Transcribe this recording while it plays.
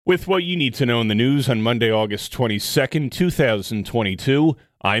With what you need to know in the news on Monday, August 22nd, 2022,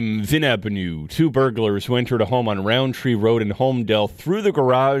 I'm Vin Ebenau. Two burglars who entered a home on Roundtree Road in Holmdel through the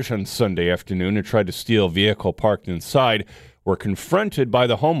garage on Sunday afternoon and tried to steal a vehicle parked inside were confronted by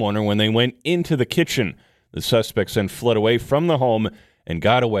the homeowner when they went into the kitchen. The suspects then fled away from the home and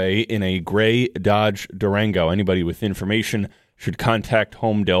got away in a gray Dodge Durango. Anybody with information should contact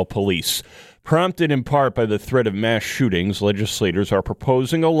Holmdel police. Prompted in part by the threat of mass shootings, legislators are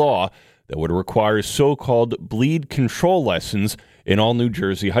proposing a law that would require so-called bleed control lessons in all New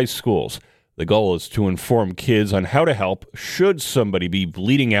Jersey high schools. The goal is to inform kids on how to help should somebody be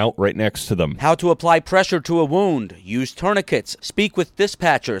bleeding out right next to them. How to apply pressure to a wound, use tourniquets, speak with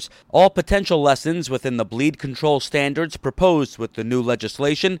dispatchers. All potential lessons within the bleed control standards proposed with the new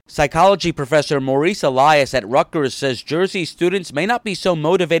legislation. Psychology professor Maurice Elias at Rutgers says Jersey students may not be so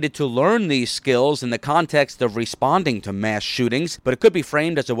motivated to learn these skills in the context of responding to mass shootings, but it could be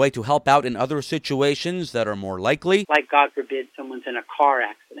framed as a way to help out in other situations that are more likely. Like, God forbid, someone's in a car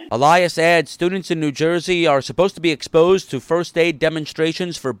accident. Elias adds students in New Jersey are supposed to be exposed to first aid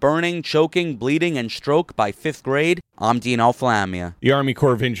demonstrations for burning, choking, bleeding, and stroke by 5th grade. I'm Dean Alflamia. The Army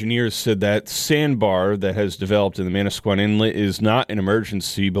Corps of Engineers said that sandbar that has developed in the Manasquan Inlet is not an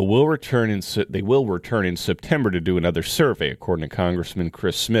emergency, but they will return in September to do another survey, according to Congressman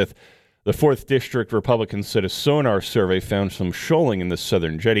Chris Smith. The 4th District Republicans said a sonar survey found some shoaling in the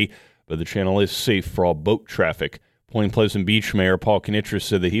southern jetty, but the channel is safe for all boat traffic. Point Pleasant Beach Mayor Paul Knitcher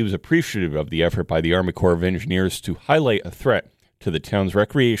said that he was appreciative of the effort by the Army Corps of Engineers to highlight a threat to the town's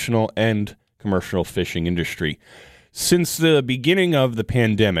recreational and commercial fishing industry. Since the beginning of the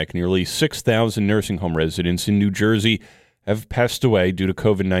pandemic, nearly 6,000 nursing home residents in New Jersey have passed away due to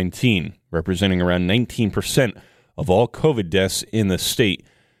COVID-19, representing around 19% of all COVID deaths in the state.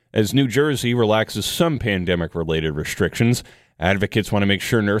 As New Jersey relaxes some pandemic-related restrictions, advocates want to make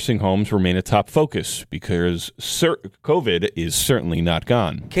sure nursing homes remain a top focus because COVID is certainly not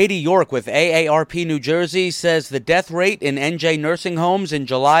gone. Katie York with AARP New Jersey says the death rate in NJ nursing homes in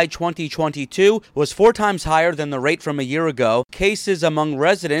July 2022 was 4 times higher than the rate from a year ago. Cases among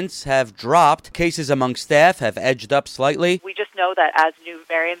residents have dropped. Cases among staff have edged up slightly. We just know that as new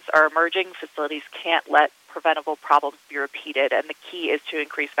variants are emerging, facilities can't let preventable problems be repeated, and the key is to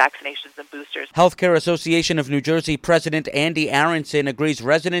increase vaccinations and boosters. Healthcare Association of New Jersey President Andy Aronson agrees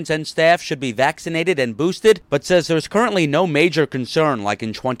residents and staff should be vaccinated and boosted, but says there's currently no major concern like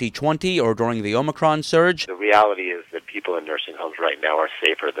in 2020 or during the Omicron surge. The reality is that people in nursing homes right now are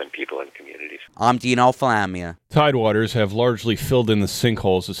safer than people in communities. I'm Dean Alflamia. Tidewaters have largely filled in the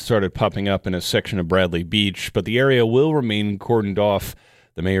sinkholes that started popping up in a section of Bradley Beach, but the area will remain cordoned off.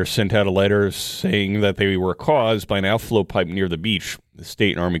 The mayor sent out a letter saying that they were caused by an outflow pipe near the beach. The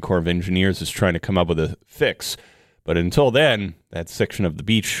State and Army Corps of Engineers is trying to come up with a fix. But until then, that section of the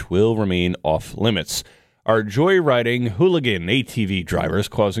beach will remain off limits. Are joyriding hooligan ATV drivers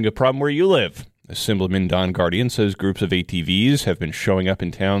causing a problem where you live? Assemblyman Don Guardian says groups of ATVs have been showing up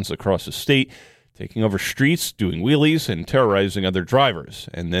in towns across the state, taking over streets, doing wheelies, and terrorizing other drivers.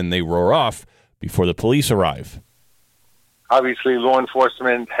 And then they roar off before the police arrive. Obviously, law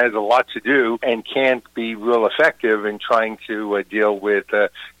enforcement has a lot to do and can't be real effective in trying to deal with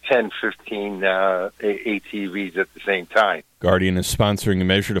 10, 15 ATVs at the same time. Guardian is sponsoring a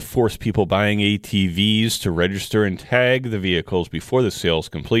measure to force people buying ATVs to register and tag the vehicles before the sale is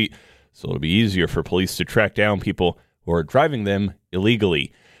complete, so it'll be easier for police to track down people who are driving them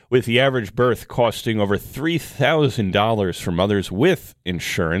illegally. With the average birth costing over $3,000 for mothers with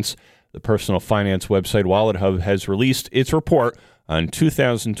insurance, the personal finance website Wallet Hub has released its report on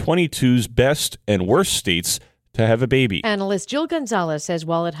 2022's best and worst states to have a baby. Analyst Jill Gonzalez says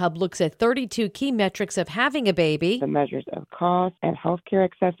Wallet Hub looks at 32 key metrics of having a baby. The measures of cost and healthcare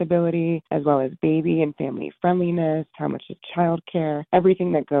accessibility, as well as baby and family friendliness, how much is childcare,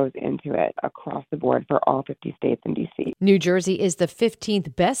 everything that goes into it across the board for all 50 states and D.C. New Jersey is the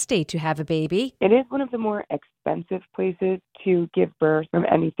 15th best state to have a baby. It is one of the more expensive places to give birth, from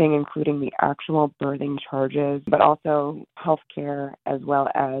anything including the actual birthing charges, but also healthcare as well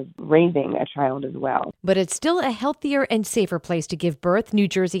as raising a child as well. But it's still a healthier and safer place to give birth. New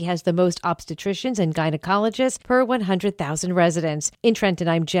Jersey has the most obstetricians and gynecologists per 100,000 residents. In Trenton,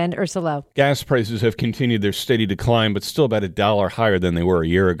 I'm Jen Ursulo. Gas prices have continued their steady decline, but still about $1 higher than they were a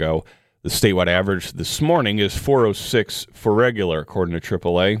year ago. The statewide average this morning is $4.06 for regular, according to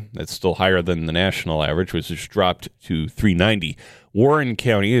AAA. That's still higher than the national average, which has dropped to $3.90. Warren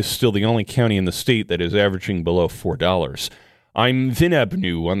County is still the only county in the state that is averaging below $4. I'm Vin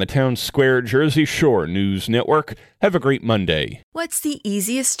Ebenau on the Town Square Jersey Shore News Network. Have a great Monday. What's the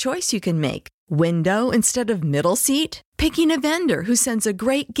easiest choice you can make? Window instead of middle seat? Picking a vendor who sends a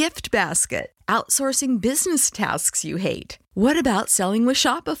great gift basket? Outsourcing business tasks you hate? What about selling with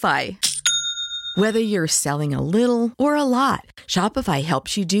Shopify? Whether you're selling a little or a lot, Shopify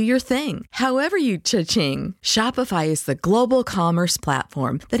helps you do your thing, however you cha-ching. Shopify is the global commerce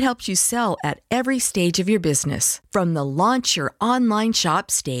platform that helps you sell at every stage of your business. From the launch your online shop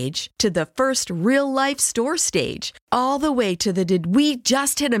stage to the first real-life store stage, all the way to the did we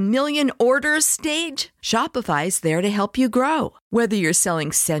just hit 1 million orders stage. Shopify's there to help you grow. Whether you're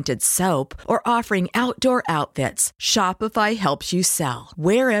selling scented soap or offering outdoor outfits, Shopify helps you sell.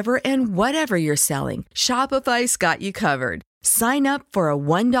 Wherever and whatever you're selling, Shopify's got you covered. Sign up for a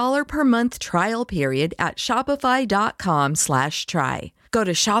 $1 per month trial period at shopify.com/try. Go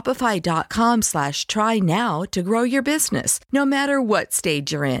to shopify.com/try now to grow your business, no matter what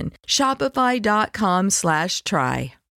stage you're in. Shopify.com/try.